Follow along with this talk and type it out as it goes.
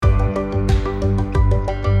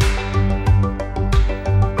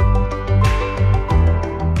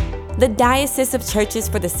The Diocese of Churches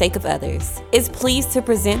for the Sake of Others is pleased to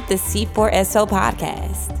present the C4SO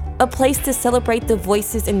podcast, a place to celebrate the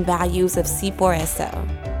voices and values of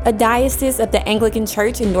C4SO, a diocese of the Anglican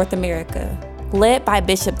Church in North America, led by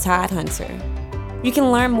Bishop Todd Hunter. You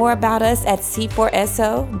can learn more about us at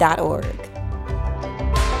c4so.org.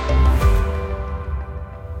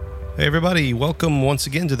 Hey everybody, welcome once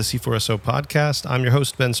again to the C4SO podcast. I'm your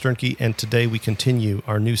host, Ben Sternke, and today we continue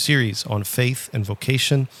our new series on faith and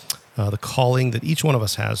vocation, the calling that each one of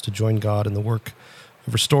us has to join God in the work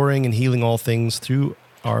of restoring and healing all things through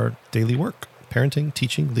our daily work: parenting,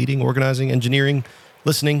 teaching, leading, organizing, engineering,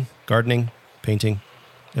 listening, gardening, painting,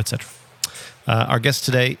 etc. Our guest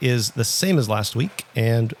today is the same as last week,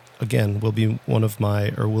 and again will be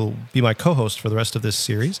my co-host for the rest of this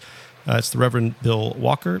series. It's the Reverend Bill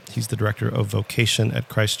Walker. He's the director of vocation at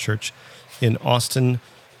Christ Church in Austin,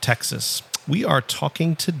 Texas. We are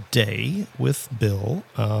talking today with Bill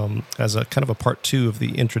as a kind of a part two of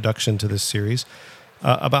the introduction to this series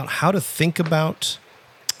about how to think about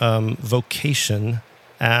vocation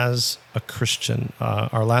as a Christian.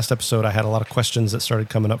 Our last episode, I had a lot of questions that started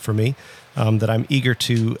coming up for me that I'm eager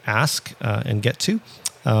to ask and get to.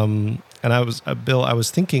 And I was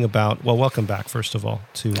thinking about, well, welcome back, first of all,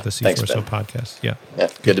 to the C4SO podcast. Yeah,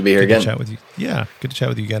 good to be here again. Good to chat with you. Yeah, good to chat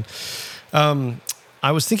with you again.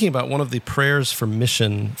 I was thinking about one of the prayers for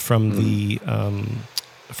mission from the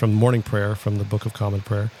morning prayer from the Book of Common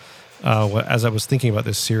Prayer. As I was thinking about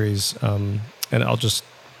this series, and I'll just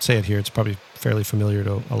say it here, it's probably fairly familiar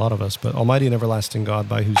to a lot of us, but Almighty and everlasting God,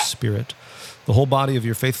 by whose Spirit the whole body of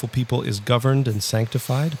your faithful people is governed and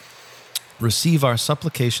sanctified, receive our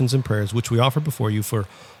supplications and prayers, which we offer before you for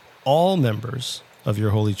all members of your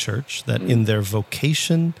holy church, that in their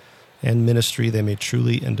vocation and ministry they may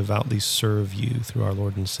truly and devoutly serve you through our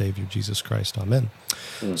Lord and Savior, Jesus Christ. Amen.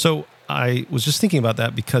 So I was just thinking about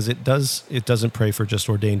that because it doesn't pray for just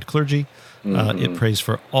ordained clergy. It prays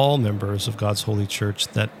for all members of God's holy church,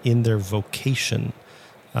 that in their vocation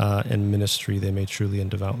and ministry they may truly and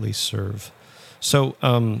devoutly serve. So,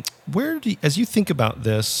 as you think about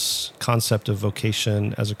this concept of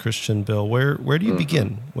vocation as a Christian, Bill, where do you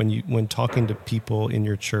begin when talking to people in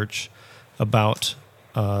your church about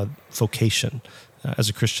vocation as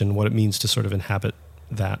a Christian, what it means to sort of inhabit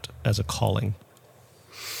that as a calling?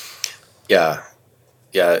 Yeah,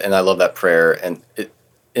 and I love that prayer, and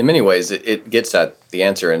in many ways it gets at the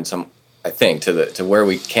answer in some. I think to where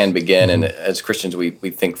we can begin, and as Christians, we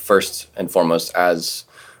think first and foremost as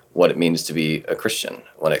what it means to be a Christian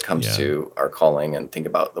when it comes to our calling, and think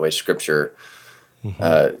about the way Scripture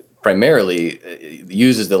primarily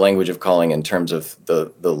uses the language of calling in terms of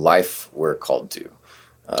the life we're called to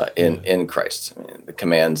in Christ. I mean, the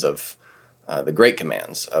commands of the great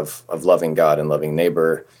commands of loving God and loving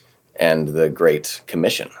neighbor, and the Great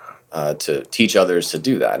Commission to teach others to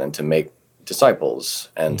do that and to make disciples,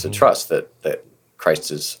 and to trust that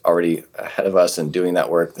Christ is already ahead of us and doing that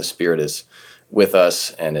work. The Spirit is with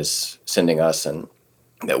us and is sending us, and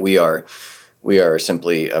that we are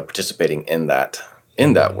simply participating in that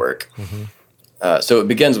work. So it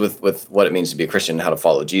begins with what it means to be a Christian, how to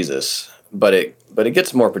follow Jesus, but it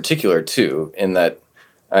gets more particular too, in that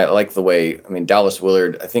I like the way, Dallas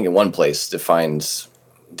Willard, I think in one place, defines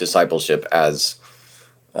discipleship as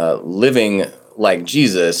living like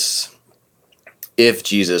Jesus if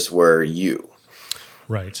Jesus were you.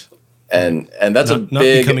 Right. And that's not big... Not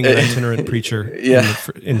becoming an itinerant preacher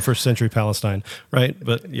in first century Palestine, right?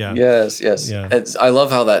 But yeah. Yes. Yeah. I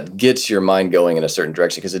love how that gets your mind going in a certain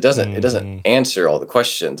direction, because it doesn't answer all the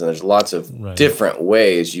questions, and there's lots of different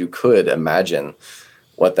ways you could imagine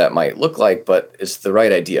what that might look like, but it's the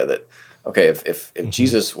right idea that, okay, if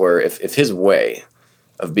Jesus were, if his way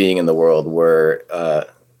of being in the world were,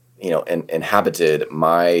 inhabited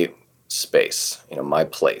my space, my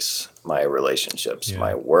place, my relationships,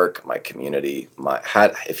 my work, my community,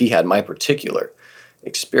 if he had my particular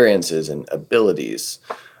experiences and abilities,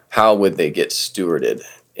 how would they get stewarded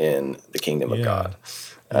in the kingdom of God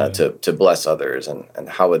to bless others, and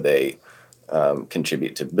how would they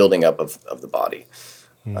contribute to building up of the body?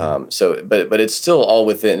 But it's still all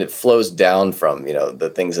within. It flows down from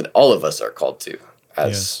the things that all of us are called to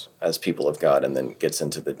as people of God, and then gets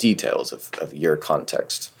into the details of your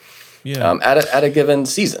context. At a given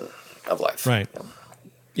season of life. Right.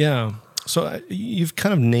 Yeah. So you've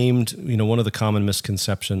kind of named, one of the common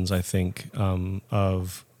misconceptions, I think,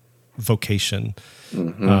 of vocation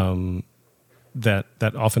that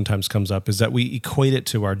oftentimes comes up is that we equate it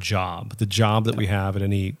to our job, the job that we have at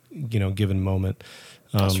any, given moment.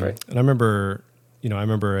 That's right. And I remember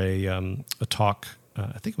a talk,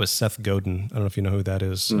 I think it was Seth Godin. I don't know if you know who that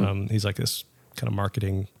is. He's like this kind of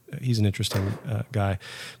marketing he's an interesting guy.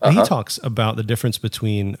 But he talks about the difference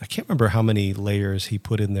between, I can't remember how many layers he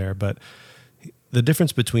put in there, but the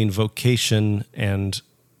difference between vocation and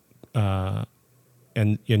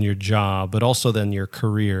your job, but also then your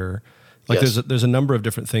career. Like there's a number of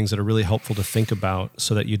different things that are really helpful to think about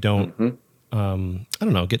so that you don't,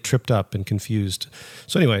 get tripped up and confused.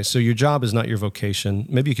 So anyway, so your job is not your vocation.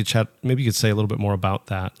 Maybe you could say a little bit more about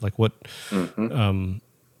that. Like what,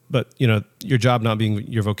 but your job not being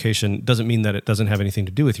your vocation doesn't mean that it doesn't have anything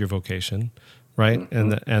to do with your vocation. Right.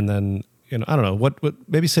 And then, I don't know what,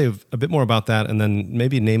 maybe say a bit more about that, and then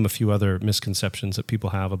maybe name a few other misconceptions that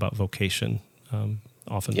people have about vocation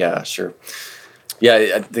often. Yeah, sure.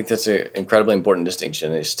 Yeah, I think that's an incredibly important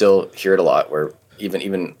distinction. I still hear it a lot, where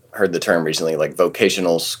even heard the term recently, like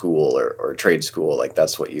vocational school or trade school, like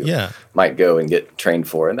that's what you might go and get trained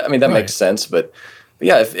for. And I mean, that makes sense, but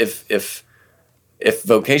yeah, if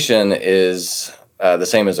vocation is the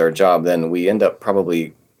same as our job, then we end up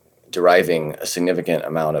probably deriving a significant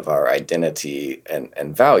amount of our identity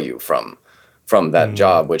and value from that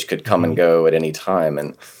job, which could come and go at any time.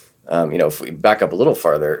 And if we back up a little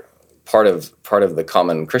farther, part of the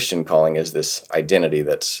common Christian calling is this identity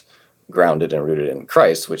that's grounded and rooted in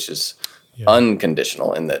Christ, which is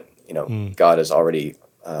unconditional, in that God has already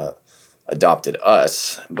adopted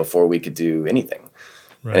us before we could do anything.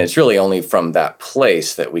 Right. And it's really only from that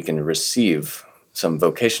place that we can receive some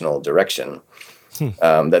vocational direction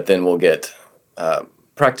that then will get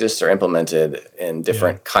practiced or implemented in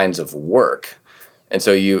different kinds of work. And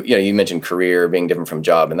so you mentioned career being different from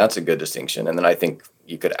job, and that's a good distinction. And then I think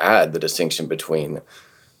you could add the distinction between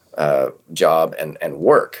job and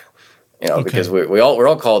work, because we're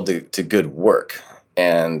all called to good work,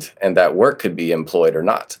 and that work could be employed or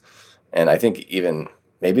not. And I think even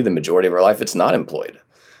maybe the majority of our life, it's not employed,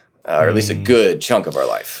 or at least a good chunk of our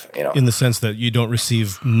life. In the sense that you don't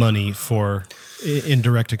receive money for in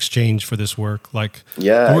direct exchange for this work. Like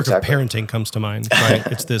the work of parenting comes to mind, right?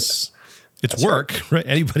 It's work, right?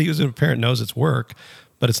 Anybody who's a parent knows it's work,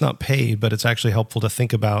 but it's not paid, but it's actually helpful to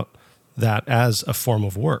think about that as a form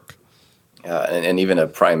of work. And even a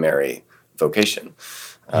primary vocation,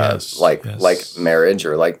 like marriage,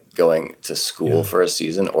 or like going to school for a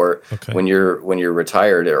season, or when you're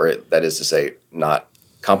retired, or that is to say, not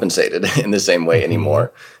compensated in the same way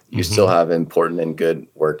anymore, you still have important and good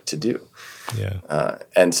work to do.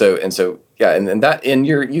 And that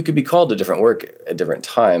you could be called to different work at different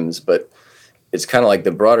times, but it's kind of like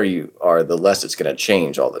the broader you are, the less it's going to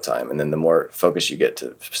change all the time. And then the more focus you get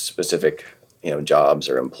to specific, jobs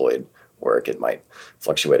or employed work, it might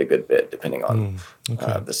fluctuate a good bit depending on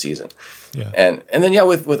the season. And then,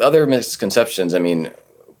 with other misconceptions, I mean,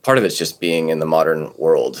 part of it's just being in the modern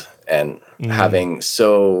world and having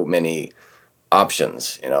so many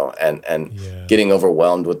options, and getting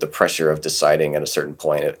overwhelmed with the pressure of deciding at a certain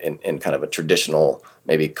point in kind of a traditional,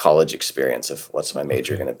 maybe college experience of what's my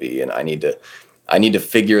major going to be. And I need to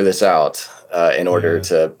figure this out in order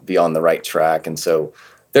to be on the right track. And so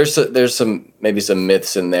there's some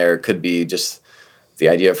myths in there. Could be just the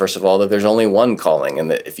idea, first of all, that there's only one calling, and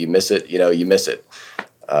that if you miss it, you miss it.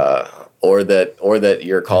 Or that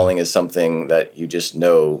your calling is something that you just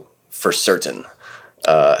know for certain.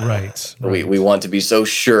 Right. We want to be so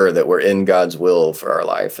sure that we're in God's will for our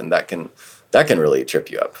life, and that can really trip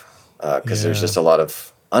you up because there's just a lot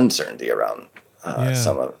of uncertainty around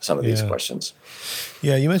some of these questions.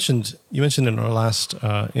 Yeah, you mentioned in our last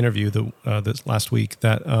interview this last week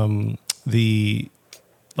that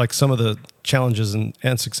some of the challenges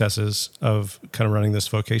and successes of kind of running this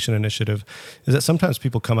vocation initiative is that sometimes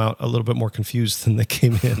people come out a little bit more confused than they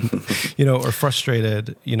came in, or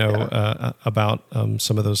frustrated, about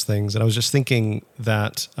some of those things. And I was just thinking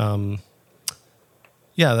that,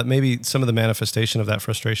 that maybe some of the manifestation of that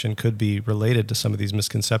frustration could be related to some of these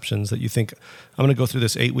misconceptions that you think, I'm going to go through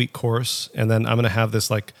this 8-week course and then I'm going to have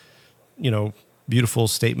this beautiful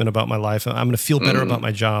statement about my life. I'm going to feel better about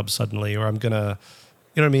my job suddenly, or I'm going to,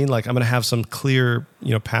 you know what I mean? Like I'm going to have some clear,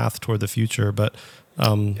 path toward the future. But I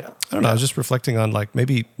don't know. I was just reflecting on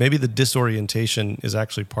maybe the disorientation is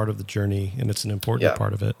actually part of the journey, and it's an important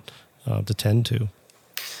part of it to tend to.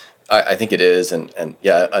 I think it is, and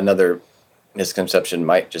another misconception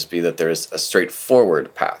might just be that there is a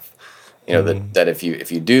straightforward path. That if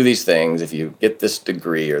you do these things, if you get this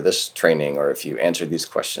degree or this training, or if you answer these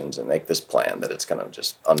questions and make this plan, that it's going to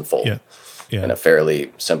just unfold in a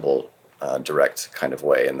fairly simple, direct kind of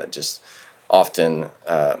way, and that just often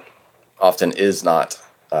is not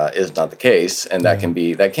the case, and that can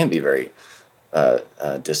be very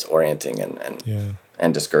disorienting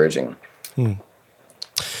and discouraging.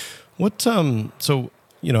 What so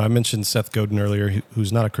I mentioned Seth Godin earlier,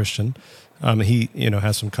 who's not a Christian. He,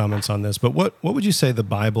 has some comments on this. But what would you say the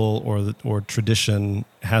Bible or tradition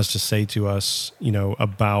has to say to us,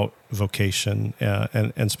 about vocation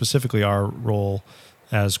and specifically our role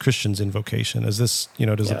as Christians in vocation? Is this,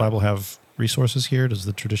 does the Bible have resources here? Does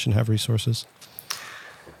the tradition have resources?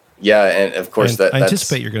 Yeah, and of course I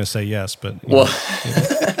anticipate you're going to say yes, but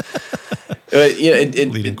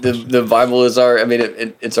the Bible is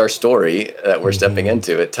it's our story that we're stepping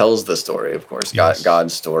into. It tells the story, of course,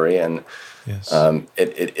 God's story, and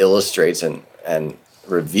it illustrates and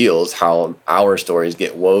reveals how our stories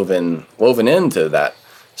get woven into that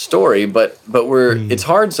story. But it's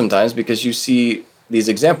hard sometimes because you see these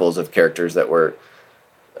examples of characters that were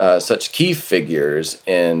such key figures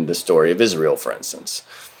in the story of Israel, for instance,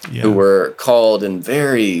 who were called in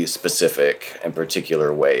very specific and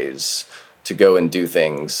particular ways to go and do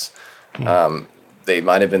things. They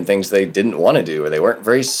might have been things they didn't want to do, or they weren't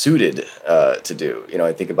very suited to do.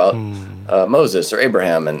 I think about Moses or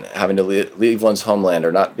Abraham and having to leave one's homeland,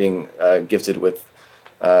 or not being gifted with,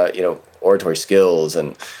 oratory skills,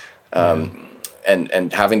 and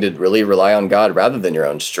having to really rely on God rather than your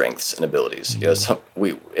own strengths and abilities.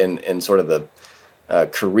 In sort of the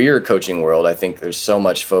career coaching world, I think there's so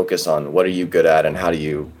much focus on what are you good at and how do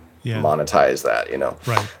you monetize that,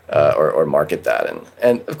 or market that.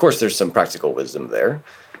 And of course there's some practical wisdom there.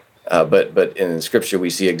 But in Scripture, we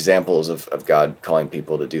see examples of God calling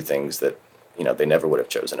people to do things that, they never would have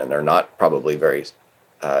chosen. And they're not probably very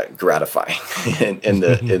gratifying in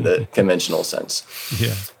the conventional sense.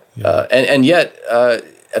 And yet,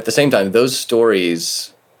 at the same time, those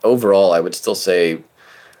stories overall, I would still say,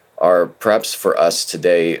 are perhaps for us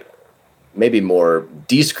today maybe more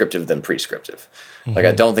descriptive than prescriptive. Like,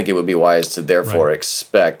 I don't think it would be wise to therefore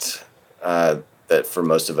expect that for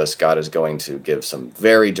most of us, God is going to give some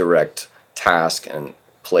very direct task and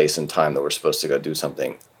place and time that we're supposed to go do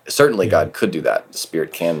something. Certainly God could do that. The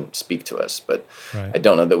Spirit can speak to us, but I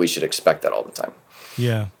don't know that we should expect that all the time.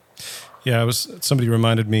 Somebody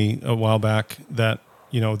reminded me a while back that,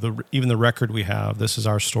 even the record we have, this is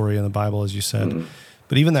our story in the Bible, as you said,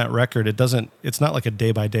 but even that record, it's not like a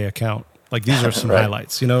day-by-day account. Like, these are some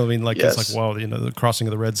highlights, It's like, wow, the crossing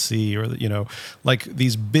of the Red Sea, or, like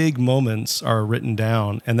these big moments are written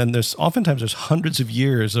down. And then there's hundreds of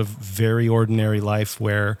years of very ordinary life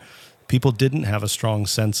where people didn't have a strong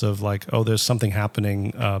sense of like, oh, there's something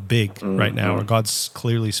happening big right now, or God's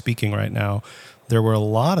clearly speaking right now. There were a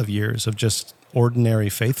lot of years of just ordinary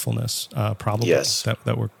faithfulness, probably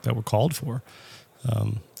that were called for.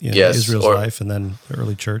 Israel's life, and then the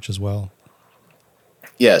early church as well.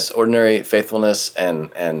 Yes, ordinary faithfulness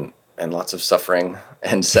and lots of suffering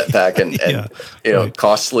and setback and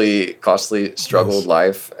costly struggled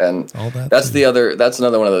life, and all that that's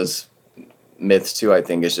another one of those myths too. I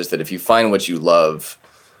think is just that if you find what you love,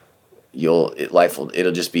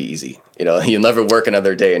 it'll just be easy. You'll never work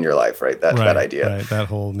another day in your life, right? That idea, right? That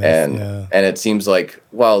whole myth, and it seems like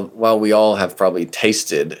while we all have probably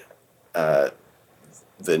tasted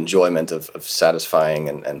the enjoyment of satisfying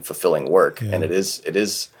and fulfilling work, and it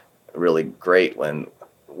is really great when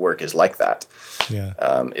work is like that.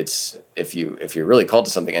 It's if you're really called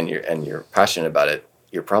to something and you're passionate about it,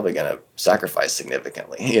 you're probably going to sacrifice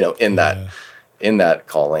significantly, in that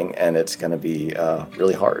calling, and it's going to be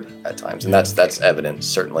really hard at times, and that's evident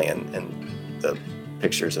certainly in the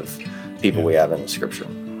pictures of people we have in the Scripture.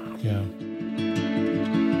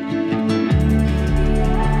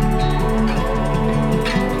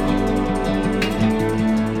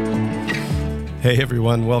 Hey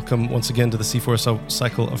everyone, welcome once again to the C4SO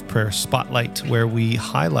Cycle of Prayer Spotlight, where we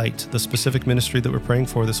highlight the specific ministry that we're praying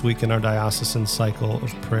for this week in our diocesan cycle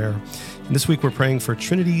of prayer. And this week we're praying for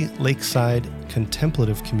Trinity Lakeside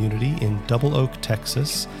Contemplative Community in Double Oak,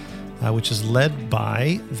 Texas, which is led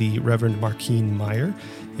by the Reverend Markeen Meyer.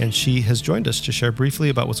 And she has joined us to share briefly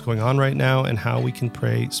about what's going on right now and how we can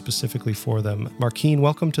pray specifically for them. Markeen,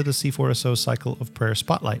 welcome to the C4SO Cycle of Prayer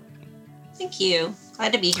Spotlight. Thank you.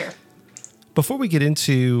 Glad to be here. Before we get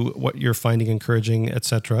into what you're finding encouraging,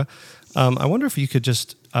 etc., I wonder if you could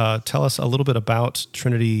just tell us a little bit about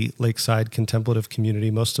Trinity Lakeside Contemplative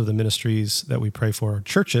Community. Most of the ministries that we pray for are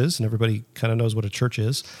churches, and everybody kind of knows what a church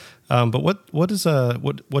is. But what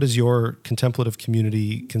does your contemplative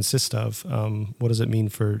community consist of? What does it mean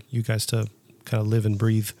for you guys to kind of live and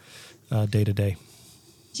breathe day to day?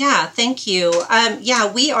 Yeah, thank you.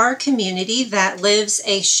 We are a community that lives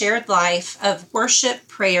a shared life of worship,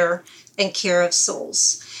 prayer, and care of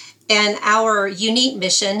souls. And our unique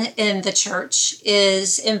mission in the church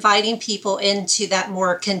is inviting people into that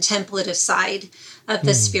more contemplative side of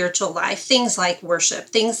the spiritual life, things like worship,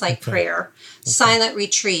 things like prayer, silent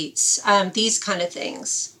retreats, these kind of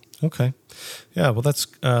things. Okay. Yeah, well,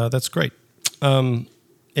 that's great. And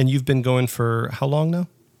you've been going for how long now?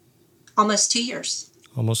 Almost 2 years.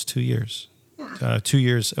 Almost 2 years. Yeah. 2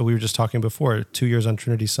 years, we were just talking before, 2 years on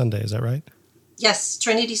Trinity Sunday, is that right? Yes,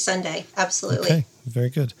 Trinity Sunday, absolutely. Okay, very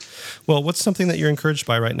good. Well, what's something that you're encouraged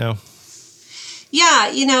by right now?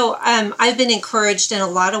 Yeah, I've been encouraged in a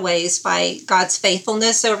lot of ways by God's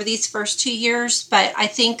faithfulness over these first 2 years, but I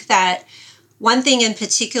think that one thing in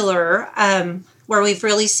particular where we've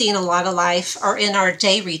really seen a lot of life are in our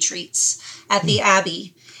day retreats at the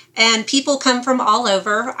Abbey. And people come from all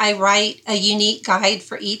over. I write a unique guide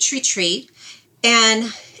for each retreat,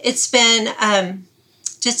 and it's been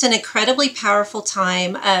just an incredibly powerful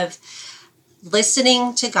time of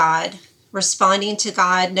listening to God, responding to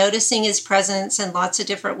God, noticing his presence in lots of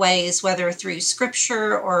different ways, whether through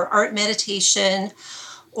scripture or art meditation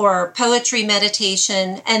or poetry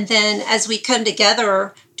meditation. And then as we come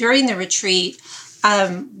together during the retreat,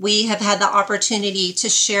 we have had the opportunity to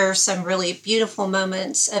share some really beautiful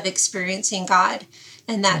moments of experiencing God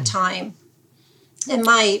in that time. And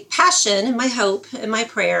my passion and my hope and my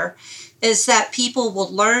prayer is that people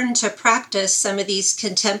will learn to practice some of these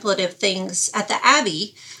contemplative things at the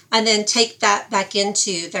Abbey and then take that back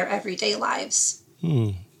into their everyday lives.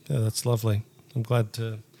 Yeah, that's lovely. I'm glad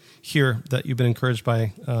to hear that you've been encouraged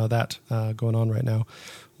by that going on right now.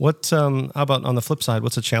 How about on the flip side,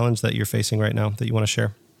 what's a challenge that you're facing right now that you want to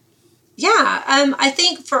share? Yeah, I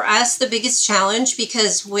think for us, the biggest challenge,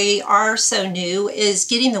 because we are so new, is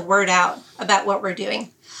getting the word out about what we're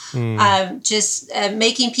doing. Just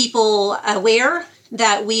making people aware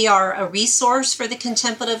that we are a resource for the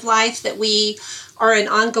contemplative life, that we are an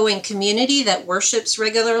ongoing community that worships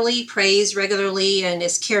regularly, prays regularly, and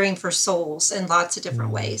is caring for souls in lots of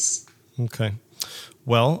different ways. Okay.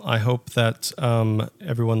 Well, I hope that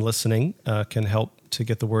everyone listening can help to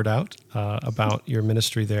get the word out about your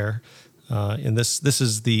ministry there. And this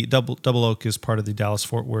is the Double Oak is part of the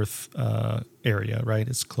Dallas-Fort Worth area, right?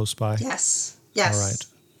 It's close by. Yes. All right.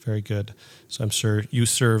 Very good. So I'm sure you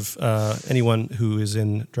serve anyone who is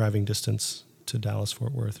in driving distance to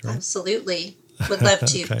Dallas-Fort Worth, right? Absolutely. Would love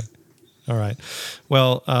to. Okay. All right.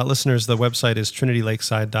 Well, listeners, the website is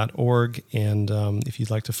trinitylakeside.org. And if you'd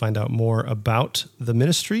like to find out more about the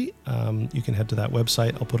ministry, you can head to that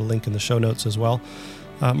website. I'll put a link in the show notes as well.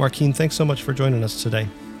 Marquine, thanks so much for joining us today.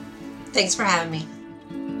 Thanks for having me.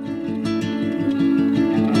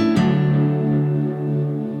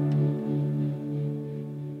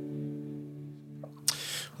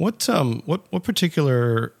 What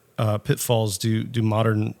particular pitfalls do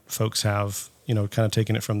modern folks have? Kind of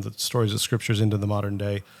taking it from the stories of scriptures into the modern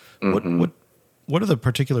day. Mm-hmm. What are the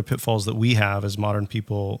particular pitfalls that we have as modern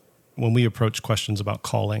people when we approach questions about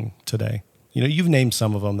calling today? You've named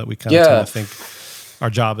some of them that we kind of tend to think our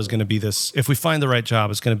job is going to be this. If we find the right job,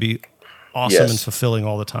 it's going to be awesome and fulfilling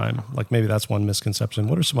all the time. Like maybe that's one misconception.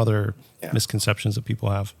 What are some other misconceptions that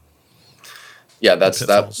people have? Yeah,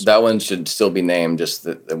 that one should still be named. Just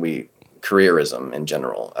that we careerism in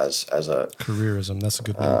general as a careerism. That's a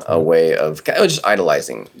good one. A way of just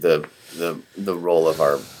idolizing the role of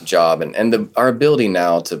our job and our ability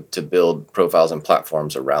now to build profiles and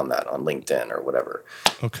platforms around that on LinkedIn or whatever.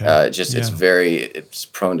 Okay. It's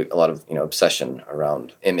prone to a lot of obsession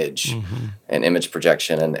around image and image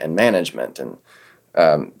projection and management, and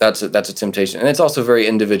that's a temptation. And it's also very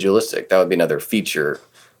individualistic. That would be another feature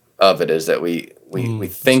of it, is that we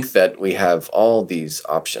think that we have all these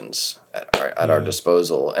options at our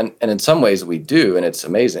disposal, and in some ways we do, and it's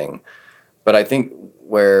amazing. But I think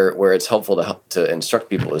where it's helpful to instruct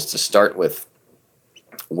people is to start with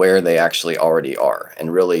where they actually already are,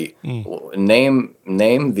 and really name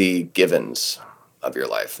the givens of your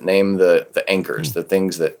life, name the anchors, the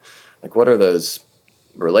things that, like, what are those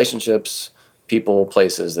relationships, people,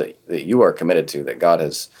 places that you are committed to, that God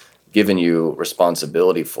has given you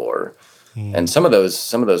responsibility for. And some of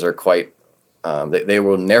those are quite they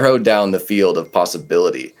will narrow down the field of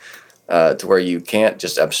possibility to where you can't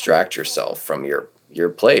just abstract yourself from your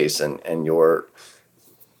place and your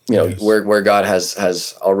where God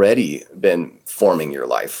has already been forming your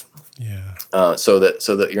life. So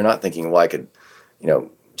that you're not thinking, well, I could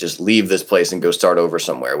just leave this place and go start over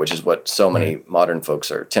somewhere, which is what so many modern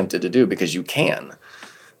folks are tempted to do, because you can.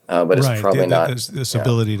 But it's probably not. This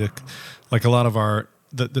ability to, like, a lot of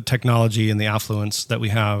the technology and the affluence that we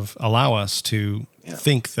have allow us to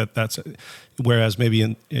think that's, whereas maybe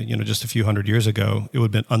in just a few hundred years ago, it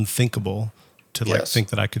would have been unthinkable to think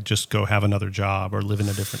that I could just go have another job or live in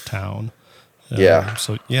a different town.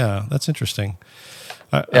 So that's interesting.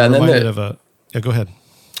 I'm reminded of Yeah, go ahead.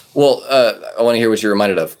 Well, I want to hear what you're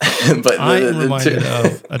reminded of. But I am reminded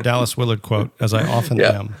of a Dallas Willard quote, as I often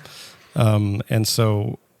am. And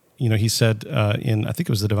so, he said in, I think it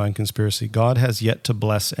was The Divine Conspiracy, God has yet to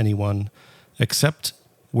bless anyone except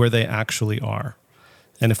where they actually are.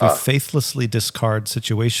 And if we faithlessly discard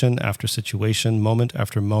situation after situation, moment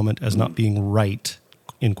after moment as not being right,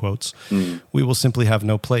 in quotes, we will simply have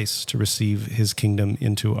no place to receive his kingdom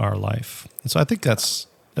into our life. And so I think that's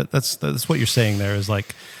what you're saying there is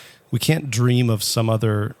like, we can't dream of some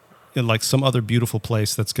other beautiful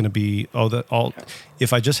place that's going to be,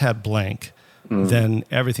 if I just had blank, then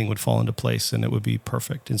everything would fall into place and it would be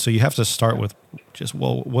perfect. And so you have to start with just,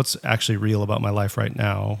 what's actually real about my life right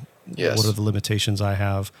now? Yes. What are the limitations I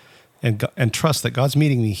have? And trust that God's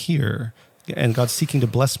meeting me here and God's seeking to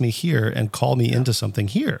bless me here and call me into something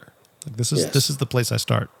here. Like this is the place I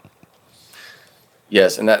start.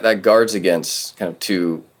 Yes, and that guards against kind of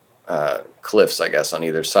two cliffs, I guess, on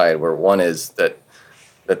either side, where one is that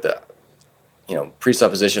the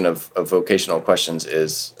presupposition of vocational questions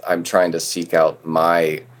is I'm trying to seek out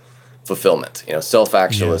my fulfillment,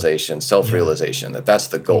 self-actualization, self-realization, that's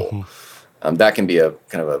the goal. That can be a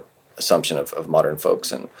kind of a assumption of modern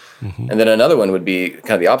folks. And then another one would be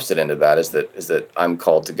kind of the opposite end of that is that I'm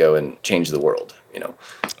called to go and change the world,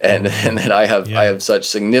 and that I have such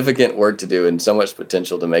significant work to do and so much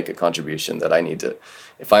potential to make a contribution that I need to,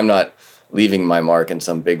 if I'm not leaving my mark in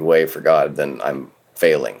some big way for God, then I'm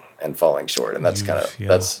failing and falling short. And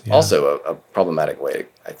that's also a problematic way,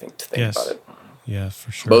 I think, to think about it. Yeah,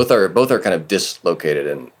 for sure. Both are kind of dislocated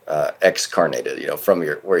and excarnated, from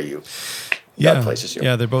where you God places you.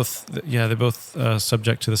 Yeah, they're both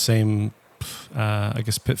subject to the same, I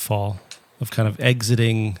guess, pitfall of kind of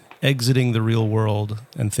exiting the real world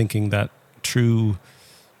and thinking that true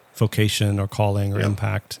vocation or calling or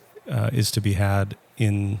impact is to be had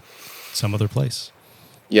in some other place.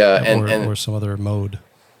 Yeah, or some other mode.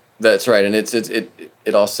 That's right, and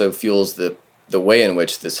it also fuels the way in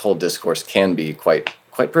which this whole discourse can be quite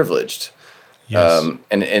privileged,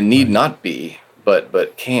 and need not be,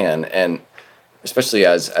 but can, and especially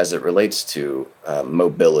as it relates to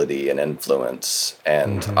mobility and influence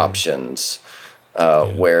and options,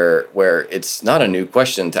 where it's not a new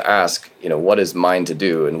question to ask, what is mine to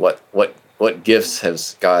do, and what gifts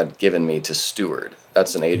has God given me to steward?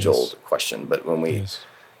 That's an age-old question, but when we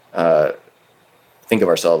think of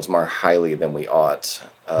ourselves more highly than we ought,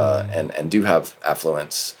 and do have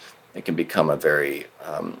affluence, it can become a very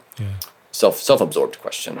self-absorbed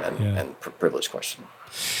question and privileged question.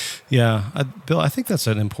 Yeah, Bill, I think that's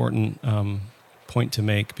an important point to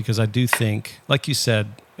make, because I do think, like you said,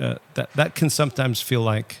 that can sometimes feel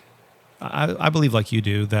like, I believe like you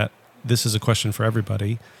do, that this is a question for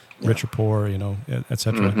everybody, rich or poor, et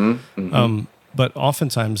cetera. But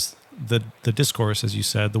oftentimes the discourse, as you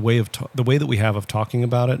said, the way that we have of talking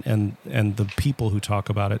about it, and the people who talk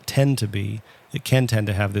about it can tend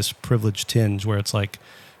to have this privileged tinge where it's like,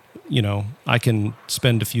 I can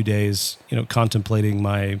spend a few days, contemplating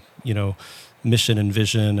my, mission and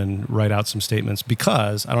vision and write out some statements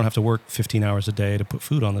because I don't have to work 15 hours a day to put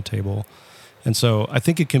food on the table. And so I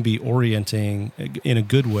think it can be orienting in a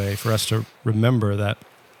good way for us to remember that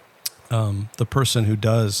the person who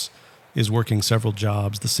is working several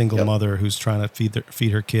jobs, the single mother who's trying to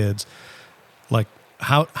feed her kids, like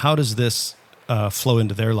how does this flow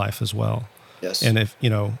into their life as well? Yes. And if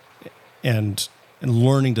and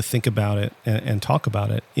learning to think about it and talk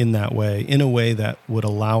about it in that way, in a way that would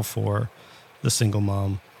allow for the single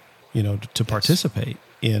mom, to participate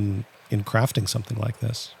in crafting something like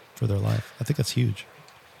this for their life. I think that's huge.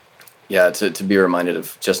 Yeah, to be reminded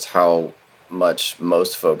of just how much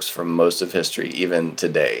most folks from most of history, even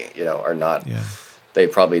today, are not, they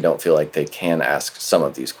probably don't feel like they can ask some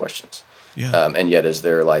of these questions. Yeah. And yet, is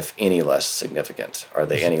their life any less significant? Are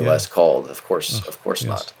they any less called? Of course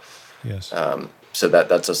not. Yes. So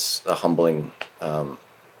that's a humbling,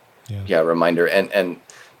 reminder.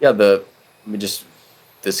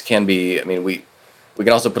 This can be, we can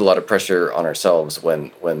also put a lot of pressure on ourselves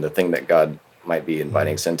when the thing that God might be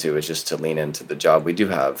inviting us into is just to lean into the job we do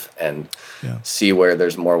have and see where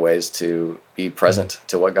there's more ways to be present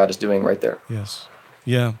to what God is doing right there. Yes.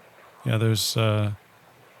 Yeah. Yeah. There's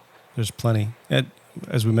plenty. And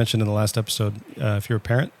as we mentioned in the last episode, if you're a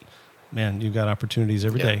parent, man, you've got opportunities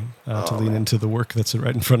every day to lean into the work that's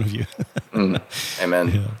right in front of you. Amen.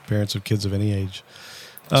 Yeah, parents of kids of any age.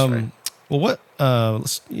 That's right. Well,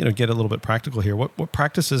 let's get a little bit practical here. What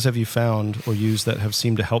practices have you found or used that have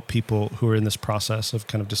seemed to help people who are in this process of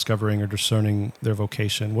kind of discovering or discerning their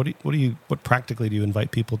vocation? What practically do you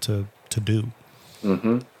invite people to do?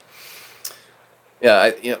 Mm-hmm.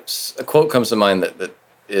 Yeah, a quote comes to mind that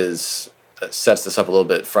sets this up a little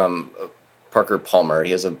bit from Parker Palmer.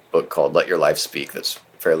 He has a book called "Let Your Life Speak" that's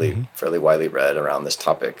fairly widely read around this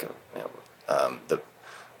topic. The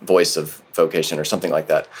voice of vocation or something like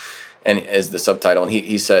that, and is the subtitle. And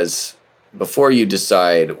he says, before you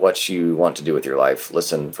decide what you want to do with your life,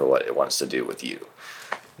 listen for what it wants to do with you.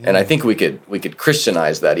 And I think we could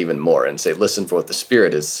Christianize that even more and say, listen for what the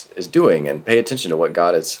Spirit is doing, and pay attention to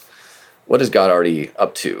what is God already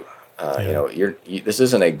up to. This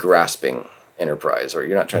isn't a grasping enterprise, or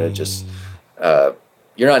you're not trying to just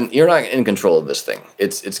you're not in control of this thing.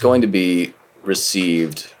 It's going to be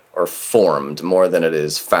received or formed more than it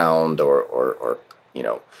is found or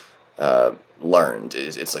learned.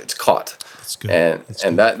 It's caught. That's good.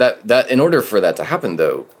 And that in order for that to happen,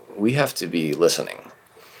 though, we have to be listening.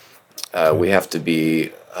 We have to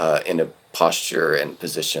be in a posture and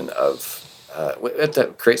position of we have to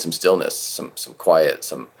create some stillness, some quiet,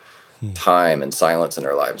 some time and silence in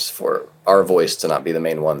our lives for our voice to not be the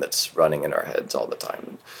main one that's running in our heads all the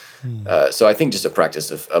time. So I think just a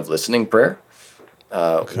practice of listening prayer,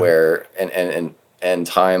 where and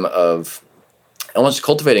time of almost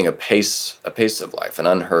cultivating a pace of life, an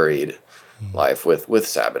unhurried life with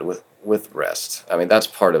Sabbath, with rest. I mean, that's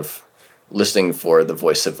part of listening for the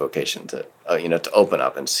voice of vocation to open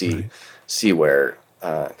up and see where,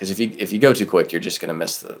 because if you go too quick, you're just going to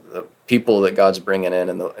miss the people that God's bringing in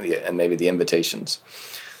and maybe the invitations.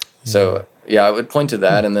 So I would point to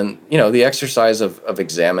that, and then the exercise of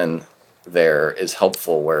examine there is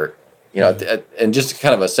helpful. Where and just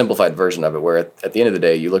kind of a simplified version of it, where at the end of the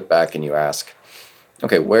day you look back and you ask,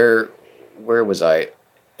 okay, where was I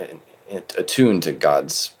attuned to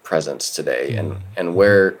God's presence today, and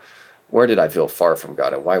where did I feel far from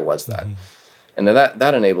God, and why was that? And then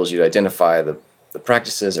that enables you to identify the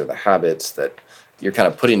practices or the habits that you're kind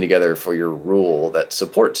of putting together for your rule that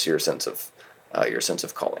supports your sense of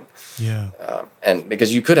calling. And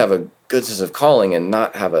because you could have a good sense of calling and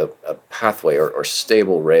not have a pathway or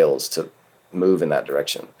stable rails to move in that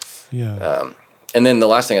direction. And then the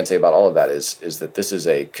last thing I'd say about all of that is that this is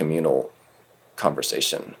a communal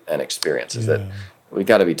conversation and experience. Is that we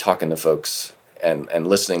got to be talking to folks and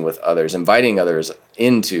listening with others, inviting others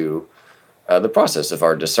into the process of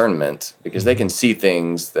our discernment, because they can see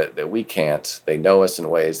things that we can't. They know us in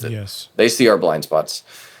ways that they see our blind spots,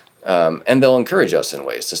 and they'll encourage us in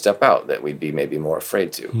ways to step out that we'd be maybe more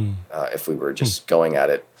afraid to if we were just going at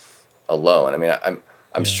it alone. I mean,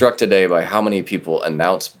 I'm struck today by how many people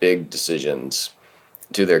announce big decisions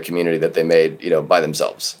to their community that they made, by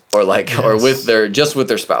themselves, or or with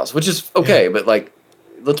their spouse, which is okay, but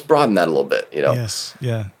let's broaden that a little bit,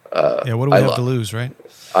 What do we have to lose, right?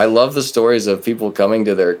 I love the stories of people coming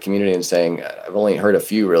to their community and saying, I've only heard a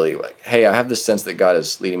few really, hey, I have this sense that God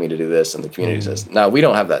is leading me to do this, and the community says, no, we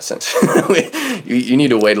don't have that sense. you need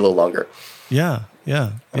to wait a little longer. Yeah.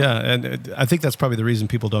 And I think that's probably the reason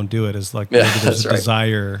people don't do it, is maybe there's a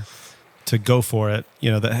desire to go for it,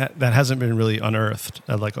 that hasn't been really unearthed.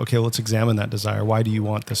 Okay, let's examine that desire. Why do you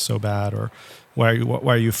want this so bad? Or why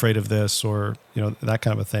are you afraid of this? Or, that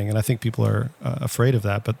kind of a thing. And I think people are afraid of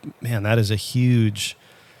that. But man, that is a huge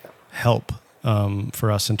help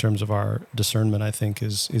for us in terms of our discernment, I think,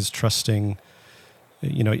 is trusting.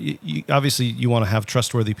 Obviously you want to have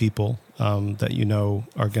trustworthy people that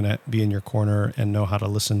are going to be in your corner and know how to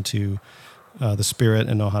listen to the Spirit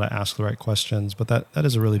and know how to ask the right questions. But that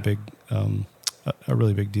is a really big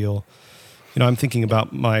deal. I'm thinking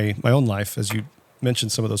about my own life, as you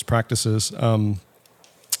mentioned some of those practices, and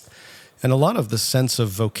a lot of the sense of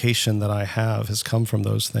vocation that I have has come from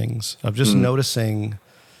those things of just noticing.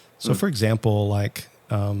 So, for example,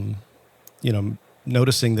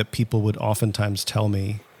 noticing that people would oftentimes tell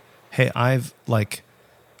me, "Hey, I've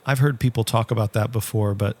heard people talk about that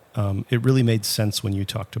before, but it really made sense when you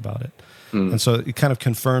talked about it." And so it kind of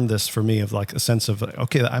confirmed this for me of a sense of,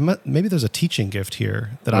 okay, maybe there's a teaching gift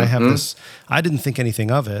here that I have this. I didn't think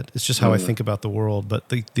anything of it. It's just how I think about the world. But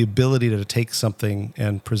the ability to take something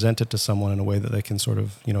and present it to someone in a way that they can sort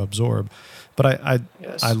of, absorb. But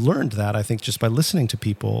I learned that, I think, just by listening to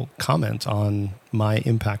people comment on my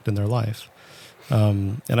impact in their life.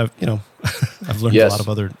 And I've learned a lot of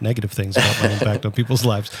other negative things about my impact on people's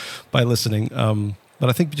lives by listening. But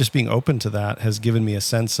I think just being open to that has given me a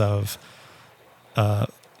sense of, I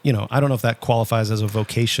don't know if that qualifies as a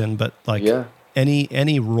vocation, but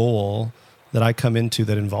any role that I come into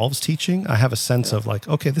that involves teaching, I have a sense of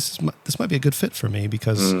okay, this might be a good fit for me,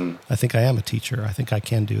 because I think I am a teacher. I think I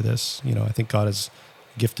can do this. I think God has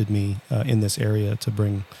gifted me in this area to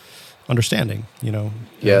bring understanding, to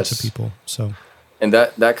people. So, and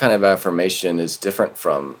that kind of affirmation is different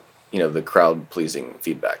from the crowd pleasing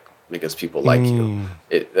feedback because people like you.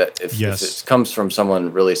 If it comes from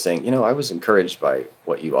someone really saying, I was encouraged by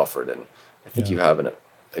what you offered, and I think you have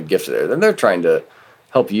a gift there, then they're trying to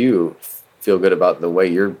help you feel good about the way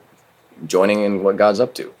you're joining in what God's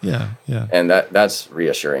up to. Yeah. And that's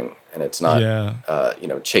reassuring, and it's not,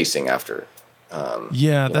 chasing after.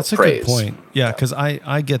 That's a praise. good point. Yeah, because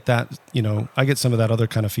I get that, I get some of that other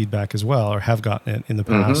kind of feedback as well, or have gotten it in the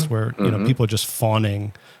past, where people are just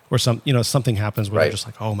fawning, or something happens where they're just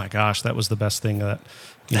like, oh my gosh, that was the best thing that,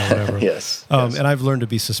 whatever. Yes. And I've learned to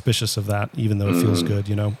be suspicious of that, even though it feels good,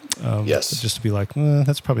 Yes. just to be like,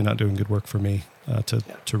 that's probably not doing good work for me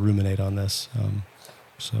to ruminate on this.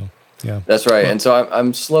 Yeah, that's right. And so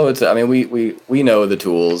I'm slow to. I mean, we know the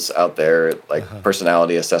tools out there, like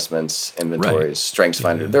personality assessments, inventories, strengths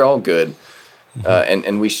finder. They're all good,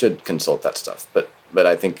 and we should consult that stuff. But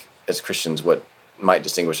I think as Christians, what might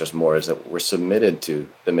distinguish us more is that we're submitted to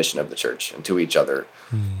the mission of the church and to each other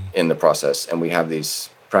in the process, and we have these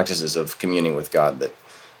practices of communing with God that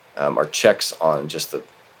are checks on just the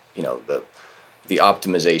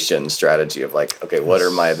optimization strategy of like, okay, what are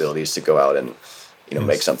my abilities to go out and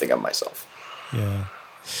make something of myself.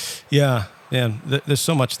 Yeah, man. There's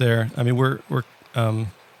so much there. I mean, we're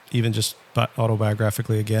even just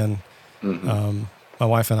autobiographically again. My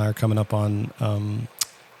wife and I are coming up on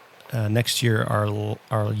next year.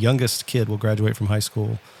 Our youngest kid will graduate from high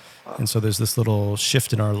school, and so there's this little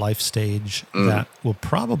shift in our life stage that will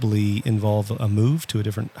probably involve a move to a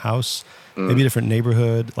different house, maybe a different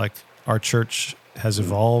neighborhood. Like our church has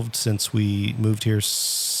evolved since we moved here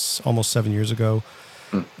almost 7 years ago.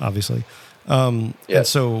 Obviously. And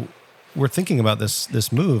so we're thinking about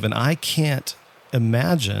this move, and I can't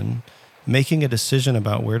imagine making a decision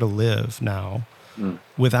about where to live now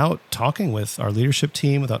without talking with our leadership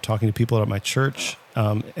team, without talking to people at my church,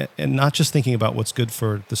 and not just thinking about what's good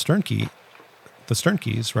for the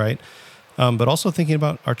Sternkeys, right? But also thinking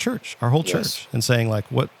about our church, our whole church, and saying like,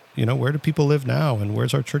 where do people live now, and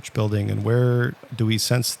where's our church building, and where do we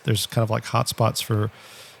sense there's kind of like hot spots for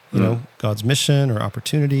God's mission or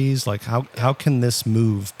opportunities? Like how can this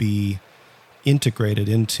move be integrated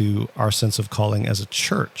into our sense of calling as a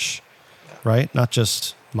church, right? Not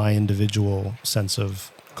just my individual sense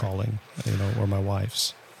of calling, or my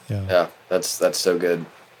wife's. Yeah, that's so good.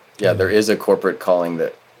 Yeah, there is a corporate calling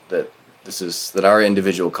that our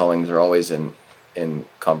individual callings are always in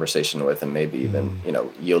conversation with, and maybe even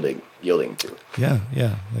yielding to. Yeah,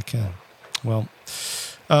 they can. Well,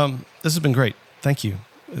 this has been great. Thank you.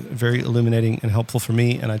 Very illuminating and helpful for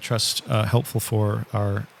me, and I trust helpful for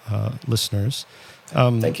our listeners.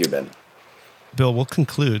 Thank you, Ben. Bill, we'll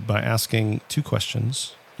conclude by asking two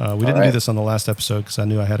questions. We didn't do this on the last episode because I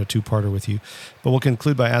knew I had a two-parter with you, but we'll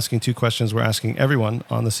conclude by asking two questions we're asking everyone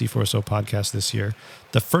on the C4SO podcast this year.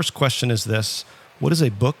 The first question is this: what is a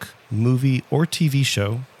book, movie, or TV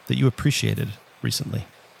show that you appreciated recently?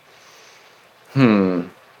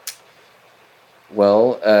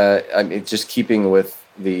 Well, I mean, just keeping with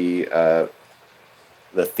the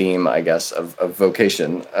theme, I guess, of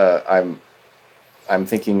vocation. I'm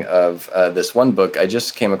thinking of this one book I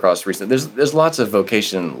just came across recently. There's lots of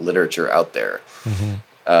vocation literature out there,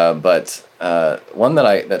 but one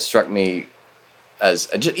that struck me as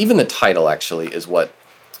even the title actually is what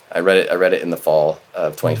I read it in the fall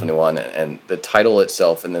of 2021, and the title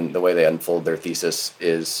itself and then the way they unfold their thesis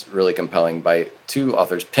is really compelling by two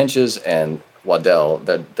authors, Pinches and Waddell.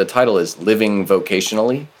 The title is Living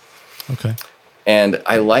Vocationally. Okay. And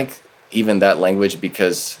I like even that language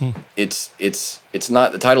because it's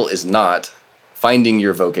not, the title is not finding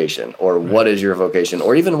your vocation or what is your vocation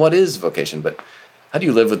or even what is vocation, but how do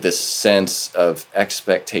you live with this sense of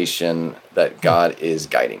expectation that God is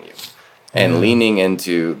guiding you and leaning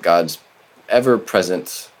into God's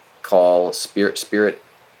ever-present call, spirit,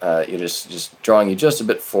 you just drawing you just a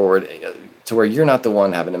bit forward to where you're not the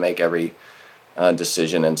one having to make every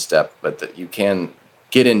decision and step, but that you can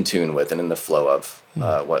get in tune with and in the flow of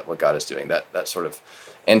what God is doing. That sort of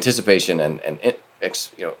anticipation and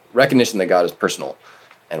recognition that God is personal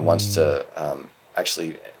and wants to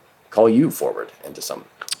actually call you forward into some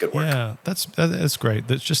good work. Yeah, that's great.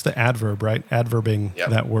 That's just the adverb, right? Adverbing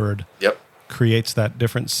that word creates that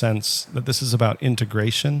different sense that this is about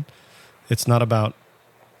integration. It's not about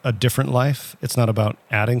a different life. It's not about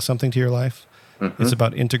adding something to your life. Mm-hmm. It's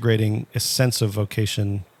about integrating a sense of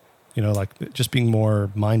vocation, like just being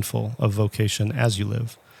more mindful of vocation as you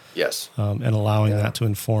live. Yes. And allowing that to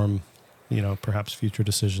inform, perhaps future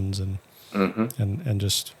decisions and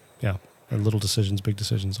just, and little decisions, big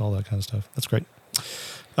decisions, all that kind of stuff. That's great.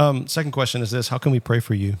 Second question is this: how can we pray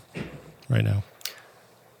for you right now?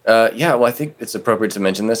 Yeah, well, I think it's appropriate to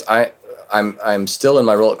mention this. I'm still in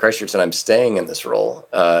my role at Christchurch, and I'm staying in this role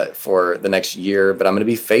for the next year. But I'm going to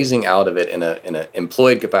be phasing out of it in an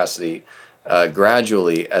employed capacity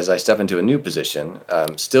gradually as I step into a new position.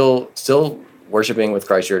 Still worshiping with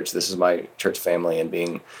Christchurch. This is my church family, and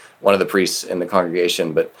being one of the priests in the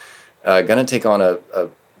congregation. But going to take on a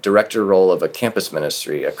director role of a campus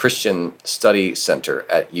ministry, a Christian study center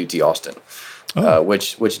at UT Austin.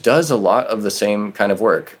 Which does a lot of the same kind of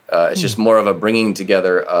work. It's just more of a bringing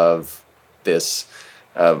together of this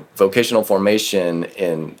vocational formation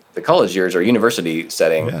in the college years or university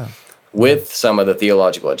setting with some of the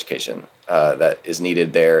theological education that is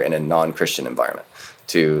needed there in a non-Christian environment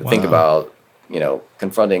to think about,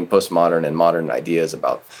 confronting postmodern and modern ideas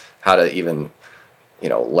about how to even,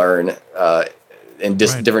 learn in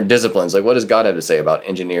different disciplines. Like, what does God have to say about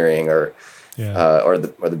engineering or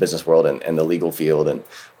the business world and the legal field and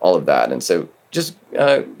all of that. And so just,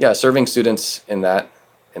 serving students in that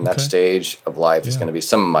stage of life is going to be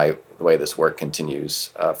some of the way this work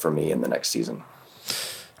continues for me in the next season.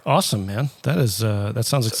 Awesome, man.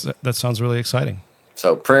 That sounds really exciting.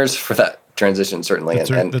 So prayers for that transition, certainly. And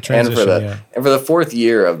for the fourth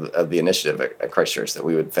year of the initiative at Christchurch, that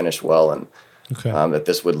we would finish well and that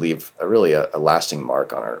this would leave a lasting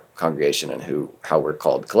mark on our congregation and how we're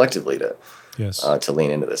called collectively to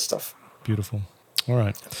lean into this stuff. Beautiful. All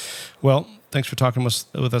right. Well, thanks for talking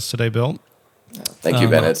with us today, Bill. Thank you,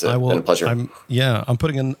 Ben. It's been a pleasure. I'm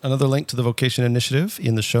putting in another link to the Vocation Initiative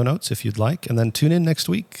in the show notes if you'd like. And then tune in next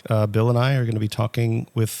week. Bill and I are going to be talking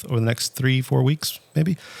over the next 3-4 weeks,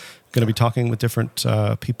 maybe. Going to be talking with different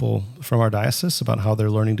people from our diocese about how they're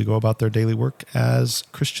learning to go about their daily work as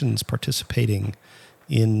Christians participating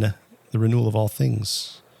in the renewal of all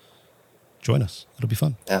things. Join us. It'll be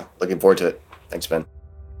fun. Yeah, looking forward to it. Thanks, Ben.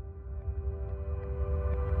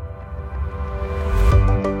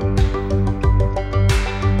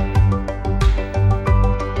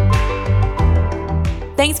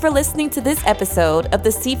 Thanks for listening to this episode of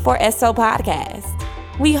the C4SO podcast.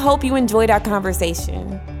 We hope you enjoyed our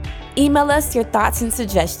conversation. Email us your thoughts and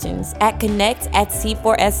suggestions at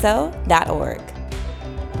connect@c4so.org.